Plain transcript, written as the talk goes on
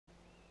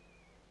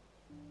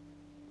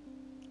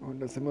Und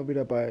da sind wir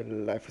wieder bei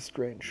Life is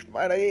Strange.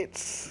 Weiter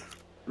geht's.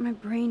 My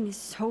brain is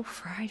so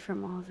fried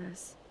from all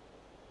this.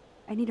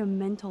 I need a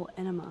mental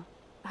enema.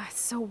 It's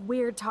so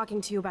weird talking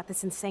to you about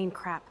this insane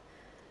crap.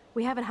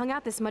 We haven't hung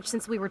out this much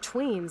since we were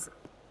tweens,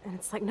 and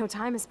it's like no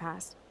time has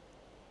passed.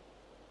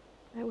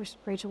 I wish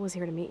Rachel was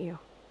here to meet you.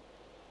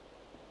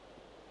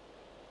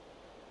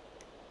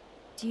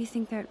 Do you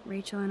think that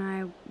Rachel and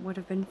I would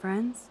have been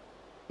friends?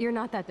 You're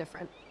not that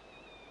different.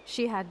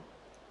 She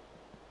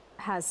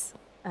has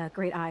a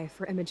great eye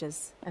for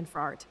images and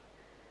for art.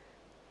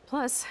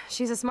 Plus,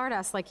 she's a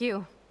smartass like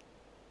you.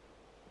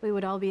 We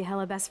would all be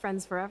hella best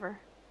friends forever.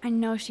 I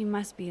know she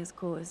must be as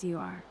cool as you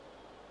are.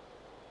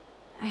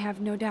 I have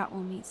no doubt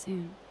we'll meet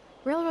soon.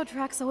 Railroad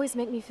tracks always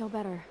make me feel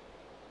better.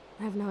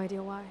 I have no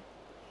idea why.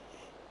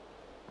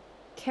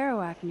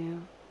 Kerouac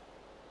knew.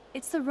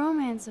 It's the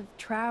romance of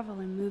travel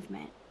and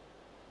movement.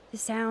 The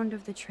sound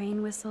of the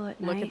train whistle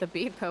at night. Look at the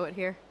beat poet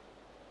here.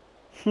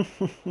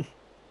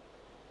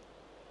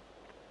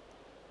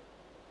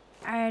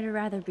 I'd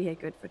rather be a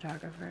good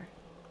photographer.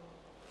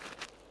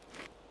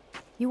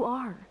 You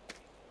are.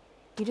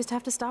 You just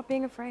have to stop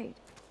being afraid.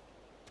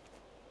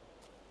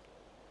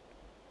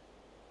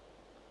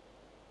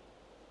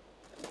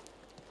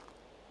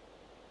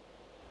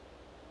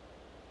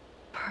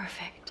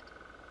 Perfect.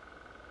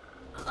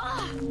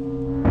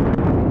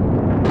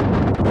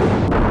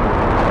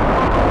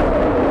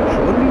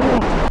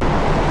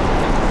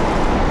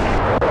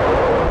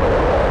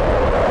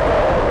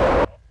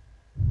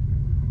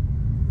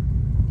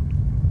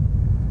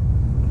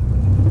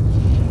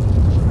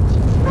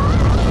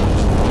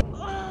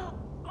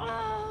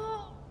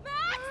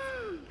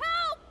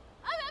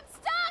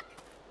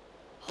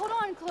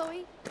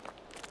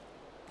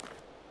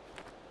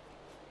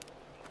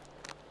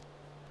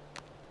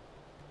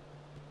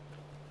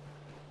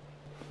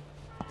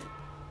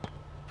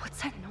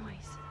 What's that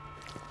noise?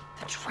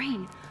 The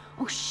train.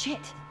 Oh shit.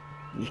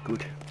 Nicht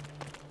gut.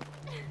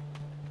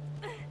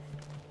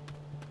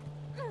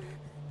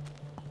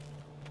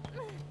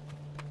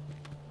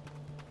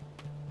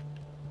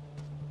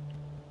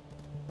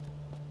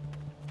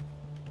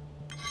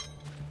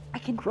 I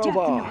can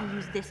Crowbar. definitely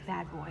use this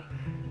bad boy.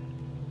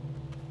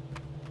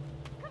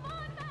 Come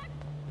on, Max!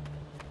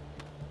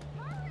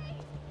 Hurry!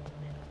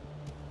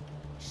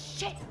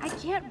 Shit, I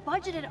can't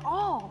budget at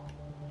all.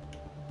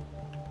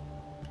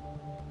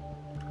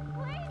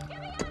 Please,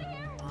 get me out of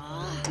here!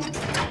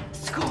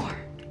 Score.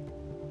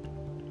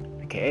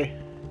 Okay.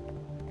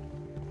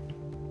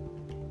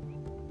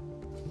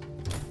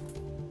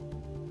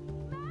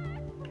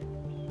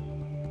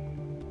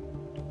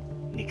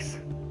 Nix.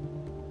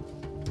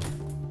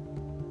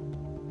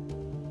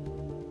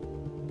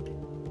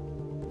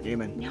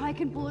 Nehmen. Now I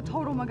can pull a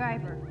total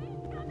MacGyver.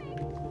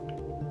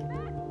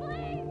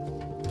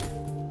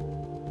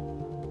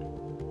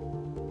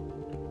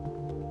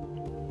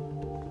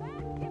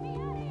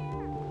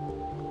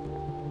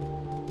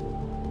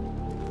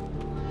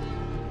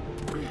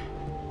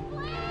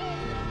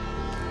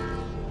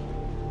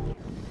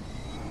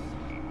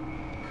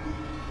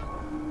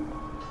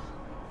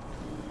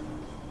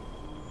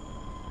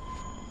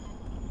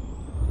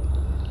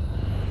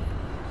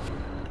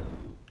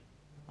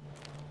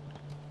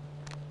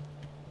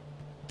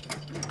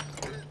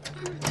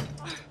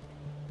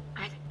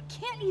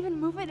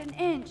 Even move it an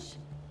inch.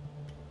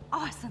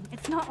 Awesome,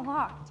 it's not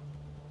locked.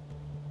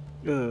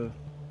 Come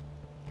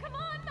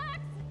on, Max!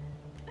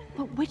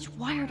 But which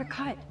wire to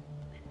cut?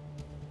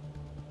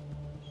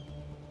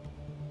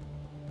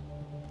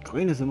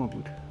 Grün ist immer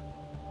gut.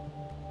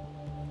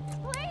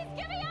 Please,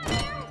 get me out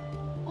of here!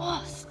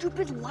 Oh,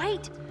 stupid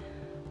light.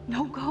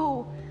 No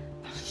go.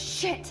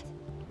 Shit.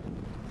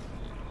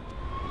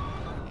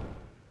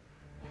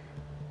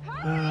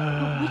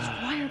 But which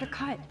wire to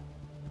cut?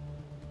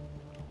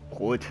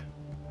 Rot.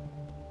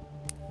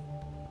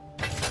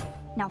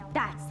 Now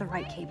that's the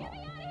right cable. Get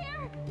me out of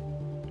here!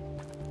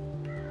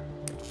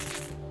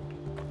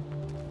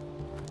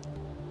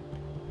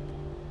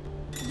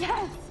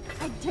 Yes,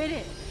 I did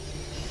it.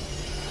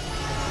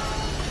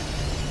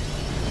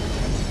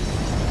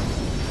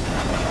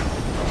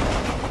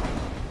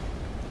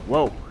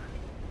 Whoa.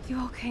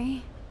 You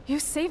okay? You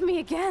saved me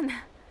again.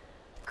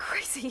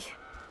 Crazy.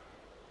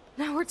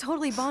 Now we're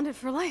totally bonded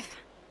for life.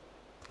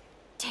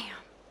 Damn,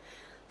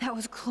 that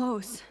was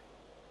close.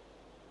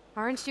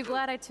 Aren't you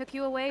glad I took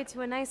you away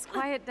to a nice,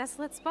 quiet,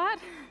 desolate spot?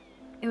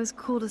 It was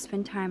cool to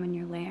spend time in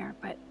your lair,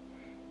 but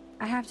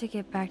I have to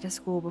get back to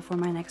school before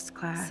my next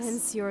class.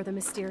 Since you're the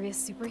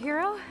mysterious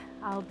superhero,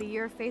 I'll be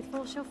your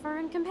faithful chauffeur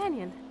and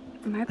companion.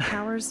 My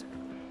powers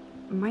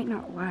might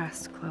not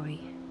last, Chloe.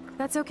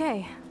 That's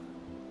okay.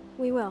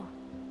 We will.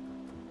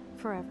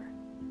 Forever.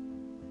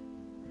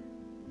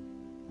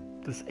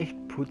 Das ist echt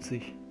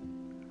putzig.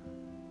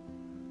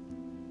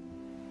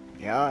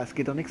 Ja, es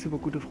geht doch nichts über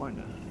gute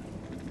Freunde.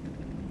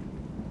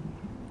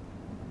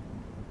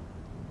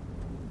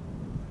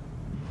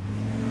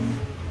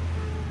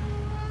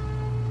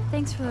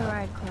 Thanks for the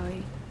ride,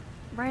 Chloe.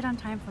 Right on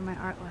time for my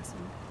art lesson.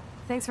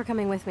 Thanks for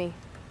coming with me.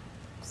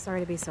 Sorry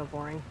to be so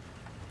boring.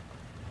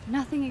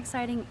 Nothing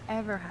exciting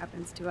ever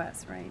happens to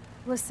us, right?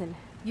 Listen,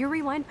 your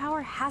rewind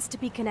power has to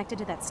be connected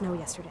to that snow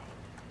yesterday.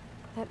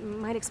 That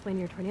might explain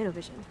your tornado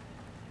vision.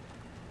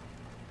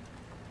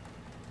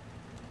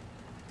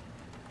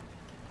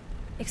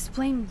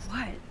 Explain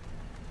what?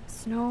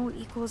 Snow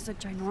equals a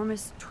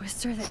ginormous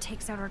twister that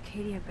takes out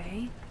Arcadia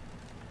Bay?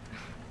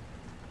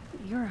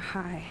 You're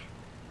high.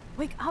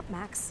 Wake up,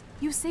 Max.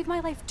 You saved my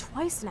life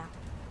twice now.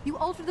 You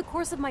altered the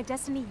course of my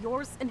destiny,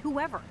 yours, and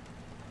whoever.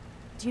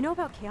 Do you know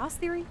about chaos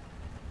theory?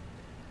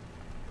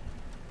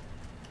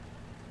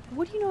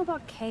 What do you know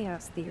about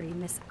chaos theory,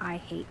 Miss I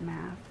Hate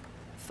Math?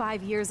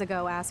 5 years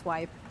ago,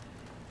 asswipe.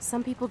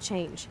 Some people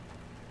change.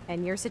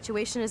 And your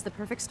situation is the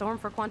perfect storm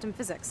for quantum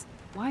physics.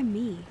 Why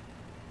me?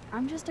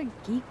 I'm just a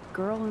geek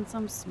girl in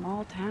some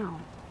small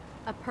town.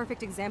 A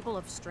perfect example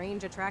of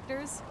strange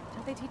attractors?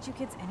 Don't they teach you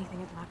kids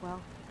anything at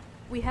Blackwell?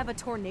 We have a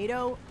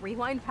tornado,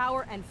 rewind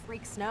power, and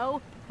freak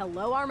snow.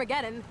 Hello,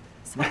 Armageddon.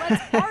 So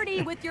let's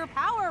party with your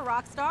power,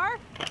 Rockstar!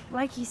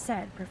 Like you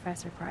said,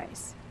 Professor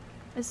Price,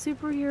 a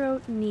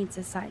superhero needs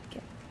a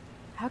sidekick.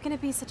 How can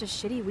it be such a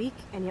shitty week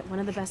and yet one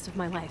of the best of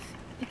my life?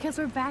 Because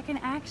we're back in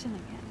action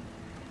again.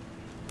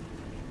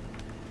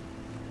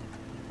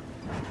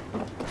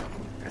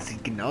 Es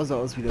sieht genauso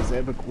aus wie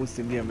derselbe Gruß,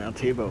 den wir im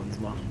RT bei uns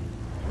machen.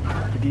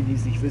 Für die, die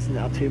es nicht wissen,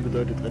 RT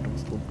bedeutet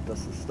Rettungsdruck.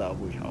 Das ist da,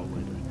 wo ich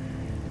arbeite.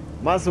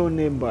 Mal so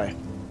nebenbei.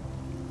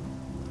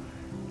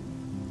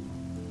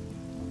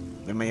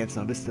 Wenn man jetzt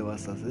noch wüsste,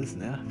 was das ist,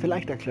 ne?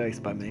 Vielleicht erkläre ich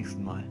es beim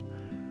nächsten Mal.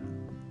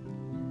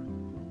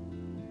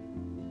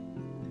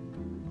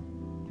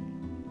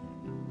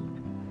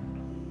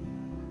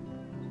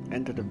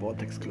 Enter the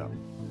Vortex Club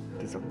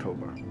this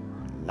October.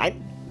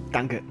 Nein,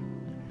 danke.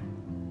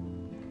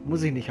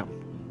 Muss ich nicht haben.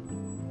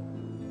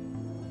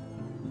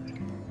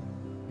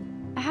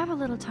 I have a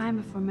little time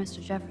before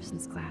Mr.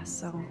 Jefferson's class,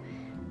 so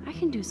I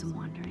can do some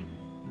wandering.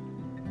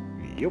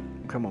 Jupp,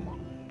 können wir machen.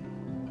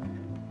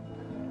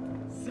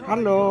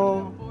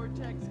 Hallo.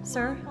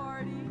 Sir?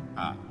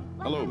 Ah,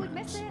 hello,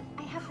 Max.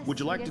 Would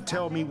you like to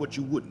tell me what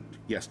you wouldn't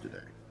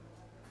yesterday?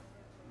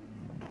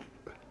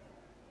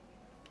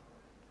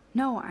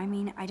 No, I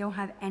mean, I don't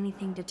have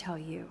anything to tell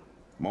you.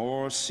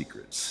 More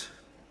secrets.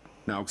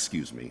 Now,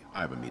 excuse me,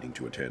 I have a meeting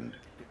to attend.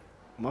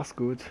 Mach's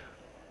gut.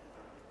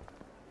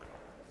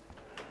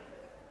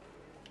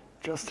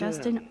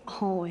 Justin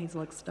always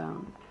looks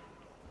stoned.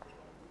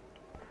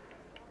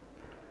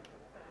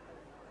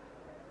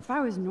 If I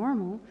was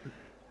normal,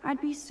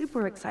 I'd be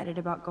super excited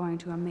about going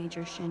to a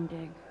major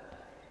shindig.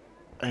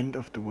 End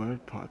of the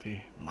World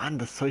Party. Mann,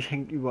 das Zeug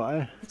hängt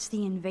überall. It's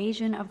the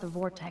invasion of the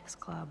Vortex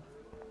Club.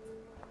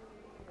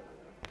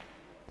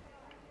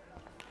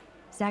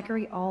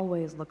 Zachary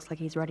always looks like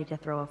he's ready to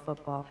throw a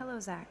football. Hello,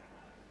 Zach.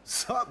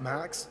 Sup,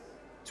 Max?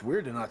 It's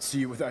weird to not see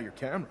you without your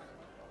camera.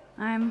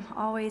 I'm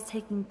always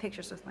taking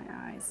pictures with my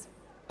eyes.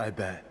 I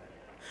bet.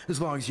 As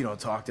long as you don't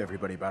talk to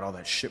everybody about all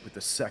that shit with the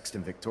sext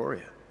in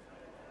Victoria.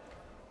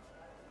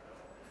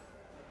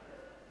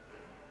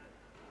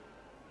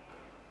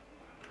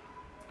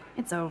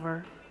 It's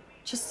over.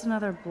 Just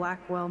another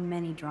Blackwell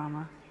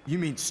mini-drama. You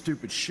mean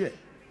stupid shit.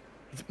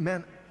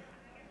 Man,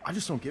 I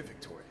just don't get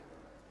Victoria.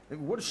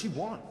 What does she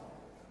want?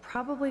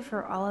 Probably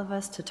for all of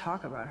us to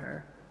talk about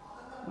her.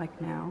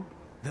 Like now.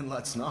 Then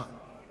let's not.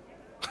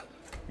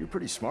 You're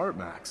pretty smart,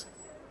 Max.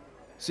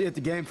 See you at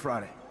the game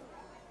Friday.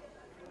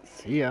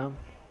 See ya.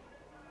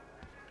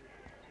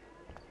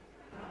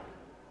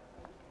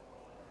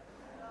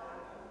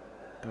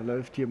 Da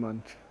läuft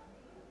jemand.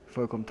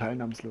 Vollkommen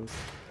teilnahmslos.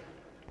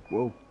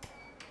 Wow.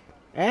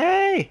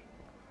 Hey!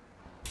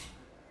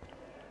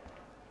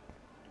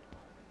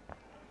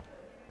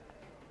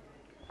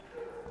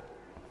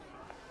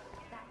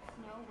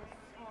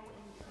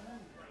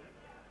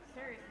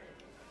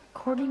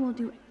 Courtney will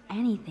do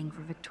anything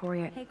for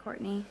Victoria. Hey,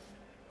 Courtney.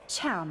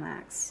 Ciao,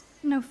 Max.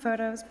 No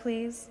photos,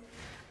 please.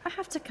 I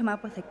have to come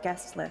up with a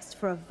guest list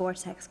for a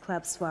Vortex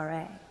Club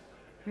soiree.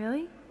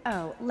 Really?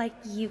 Oh, like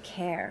you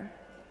care.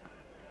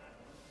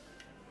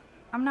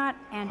 I'm not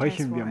Heucheln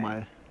wir anti-soiree.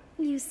 mal.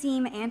 You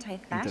seem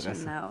anti-fashion,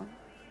 Interesse. though.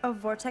 A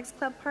Vortex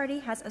Club party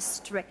has a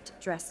strict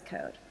dress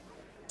code.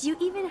 Do you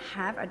even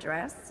have a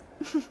dress?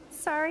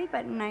 Sorry,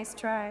 but nice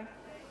try.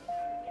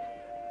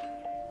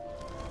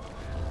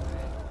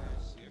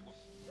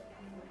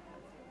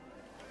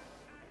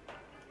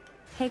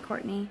 Hey,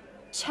 Courtney.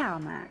 Ciao,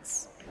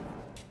 Max.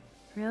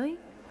 Really?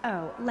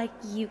 Oh, like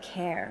you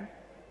care.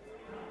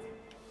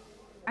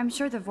 I'm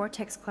sure the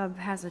Vortex Club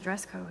has a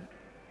dress code.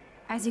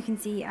 As you can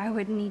see, I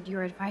would need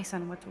your advice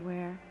on what to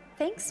wear.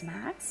 Thanks,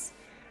 Max.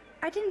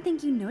 I didn't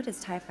think you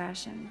noticed high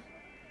fashion.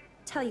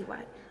 Tell you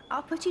what,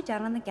 I'll put you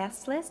down on the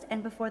guest list,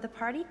 and before the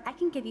party, I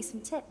can give you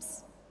some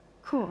tips.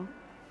 Cool.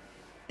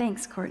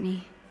 Thanks,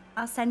 Courtney.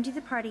 I'll send you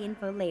the party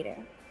info later.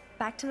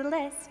 Back to the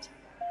list.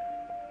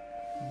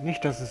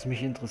 Nicht, dass es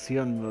mich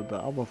interessieren würde,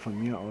 aber von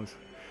mir aus.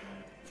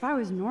 If I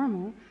was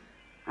normal,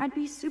 I'd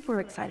be super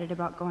excited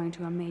about going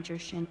to a major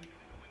shin.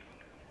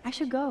 I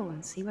should go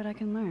and see what I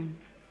can learn.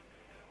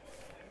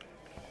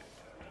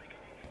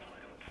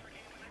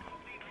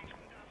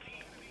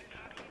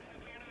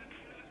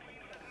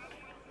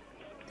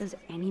 Does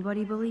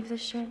anybody believe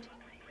this shit?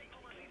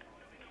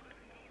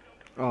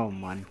 Oh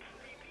Mann.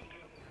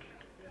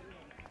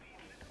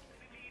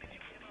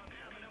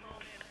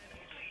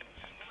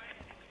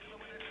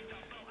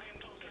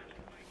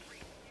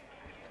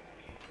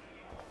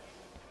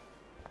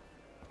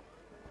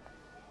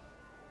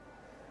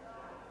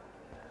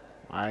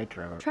 Hi,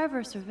 Trevor.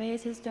 Trevor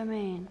surveys his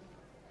domain.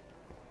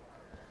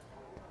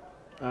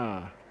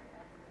 Ah,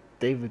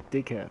 David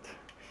Dickhead.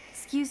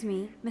 Excuse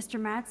me, Mr.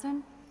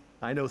 Madsen?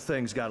 I know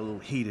things got a little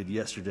heated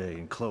yesterday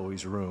in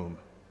Chloe's room.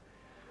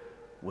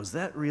 Was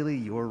that really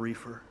your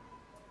reefer?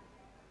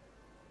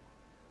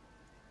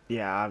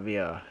 Ja,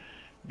 wir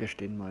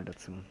stehen mal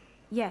dazu.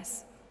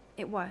 Yes,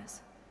 it was.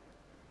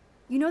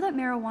 You know that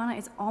marijuana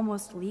is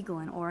almost legal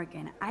in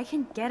Oregon. I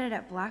can get it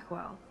at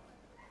Blackwell.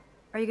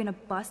 Are you gonna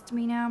bust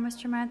me now,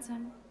 Mr.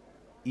 Madsen?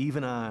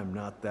 Even I'm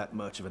not that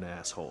much of an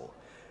asshole.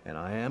 And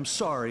I am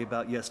sorry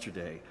about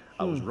yesterday.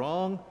 I was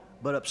wrong,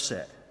 but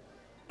upset.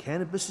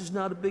 Cannabis is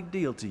not a big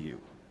deal to you,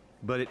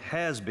 but it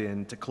has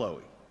been to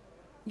Chloe.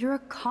 You're a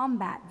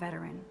combat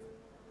veteran.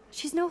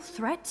 She's no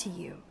threat to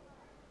you.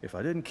 If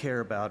I didn't care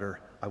about her,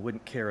 I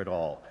wouldn't care at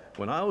all.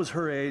 When I was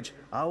her age,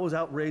 I was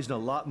out raising a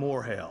lot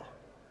more hell.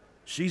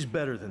 She's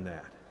better than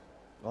that.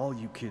 All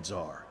you kids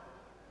are.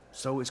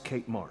 So is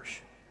Kate Marsh.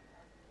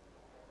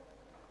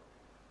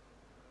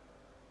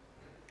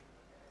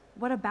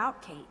 What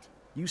about Kate?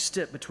 You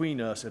stepped between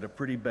us at a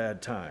pretty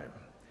bad time.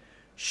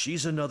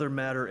 She's another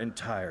matter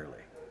entirely.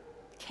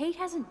 Kate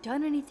hasn't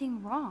done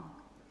anything wrong.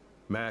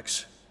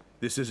 Max,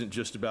 this isn't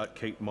just about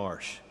Kate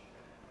Marsh.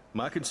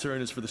 My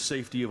concern is for the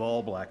safety of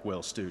all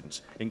Blackwell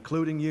students,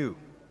 including you.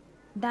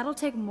 That'll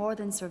take more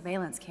than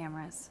surveillance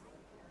cameras.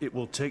 It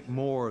will take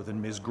more than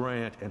Ms.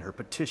 Grant and her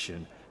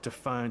petition to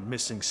find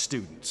missing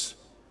students.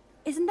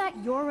 Isn't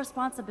that your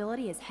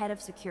responsibility as head of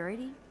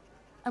security?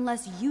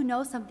 Unless you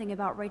know something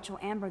about Rachel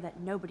Amber that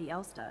nobody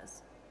else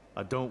does.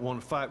 I don't want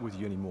to fight with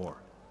you anymore.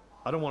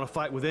 I don't want to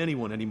fight with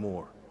anyone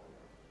anymore.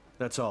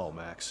 That's all,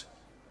 Max.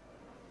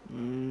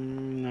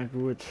 Na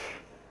gut.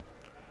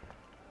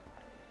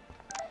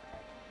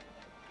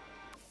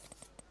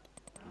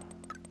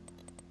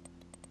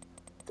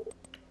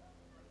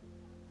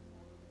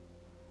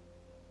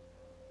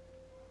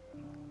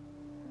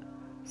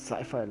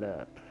 Sci-Fi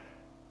Lab.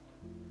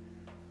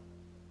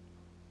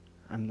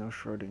 I'm no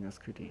Schrodinger's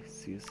kitty.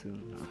 See you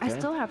soon. Okay. I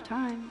still have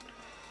time.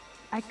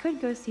 I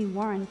could go see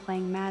Warren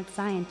playing mad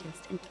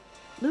scientist, and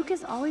Luke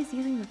is always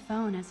using the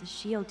phone as a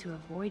shield to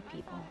avoid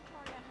people.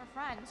 Victoria and her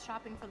friends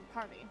shopping for the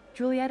party.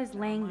 Juliet is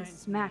laying the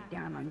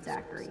smackdown on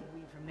Zachary.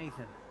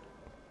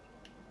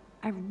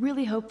 I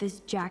really hope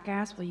this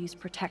jackass will use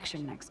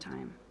protection next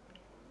time.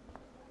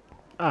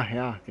 Ah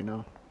ja,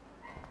 genau.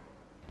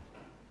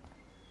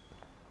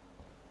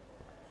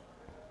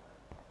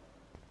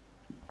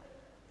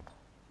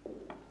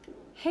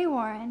 Hey,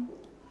 Warren.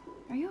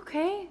 Are you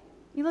okay?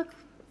 You look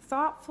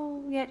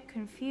thoughtful yet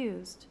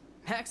confused.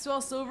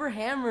 Maxwell Silver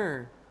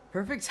Hammer.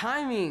 Perfect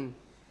timing.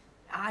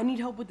 I need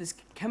help with this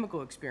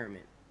chemical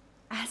experiment.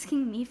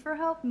 Asking me for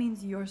help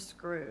means you're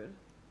screwed.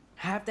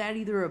 I have to add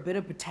either a bit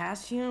of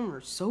potassium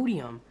or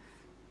sodium.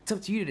 It's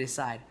up to you to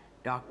decide,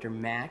 Dr.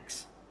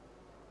 Max.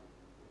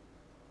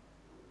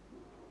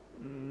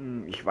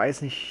 Ich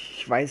weiß nicht,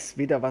 ich weiß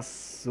weder was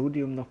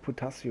Sodium noch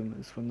Potassium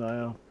ist, von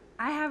daher.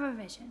 I have a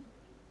vision.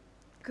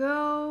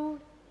 Go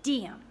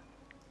Diem.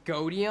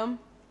 Godium?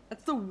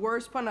 That's the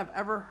worst pun I've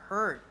ever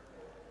heard.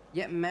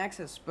 Yet Max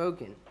has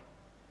spoken.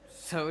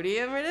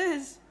 Sodium it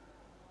is.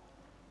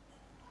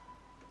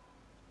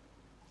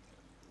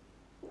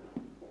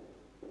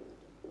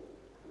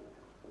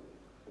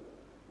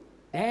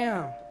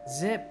 Damn.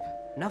 Zip.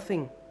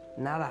 Nothing.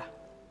 Nada.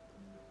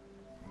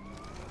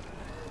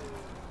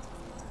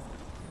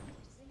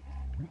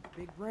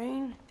 Big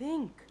brain,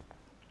 think.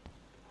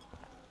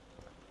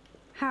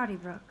 Howdy,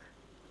 Brooke.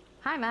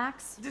 Hi,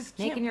 Max. This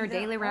can't Making be your that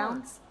daily hard.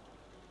 rounds?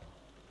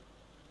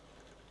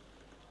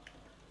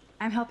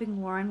 I'm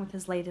helping Warren with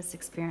his latest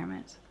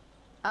experiment.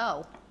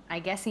 Oh, I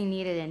guess he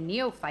needed a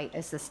neophyte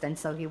assistant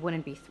so he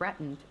wouldn't be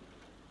threatened.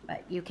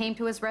 But you came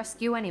to his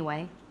rescue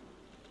anyway.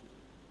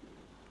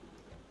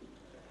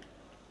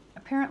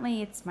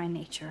 Apparently, it's my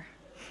nature.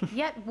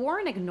 Yet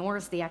Warren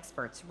ignores the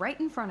experts right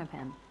in front of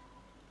him.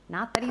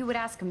 Not that he would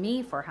ask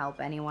me for help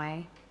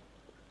anyway.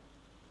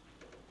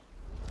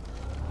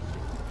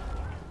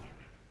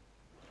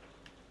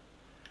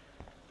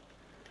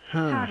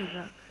 Howdy,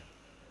 Brooke.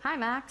 Hi,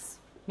 Max.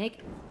 I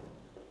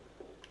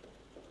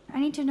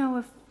need to know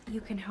if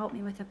you can help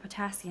me with a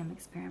potassium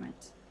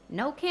experiment.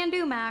 No can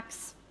do,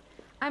 Max.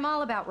 I'm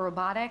all about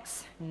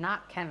robotics,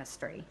 not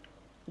chemistry.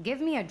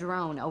 Give me a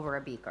drone over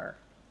a beaker.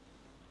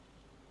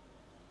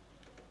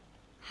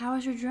 How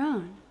is your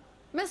drone?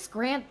 Miss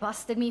Grant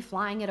busted me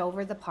flying it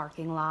over the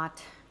parking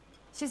lot.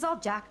 She's all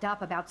jacked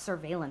up about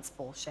surveillance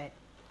bullshit.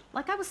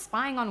 Like I was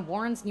spying on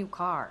Warren's new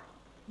car.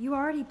 You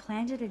already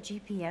planted a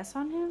GPS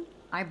on him?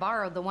 I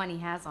borrowed the one he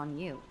has on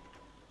you.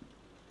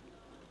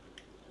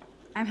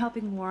 I'm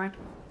helping Warren.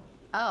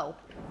 Oh,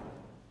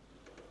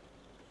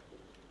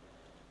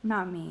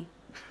 Not me.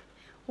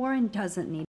 Warren doesn't need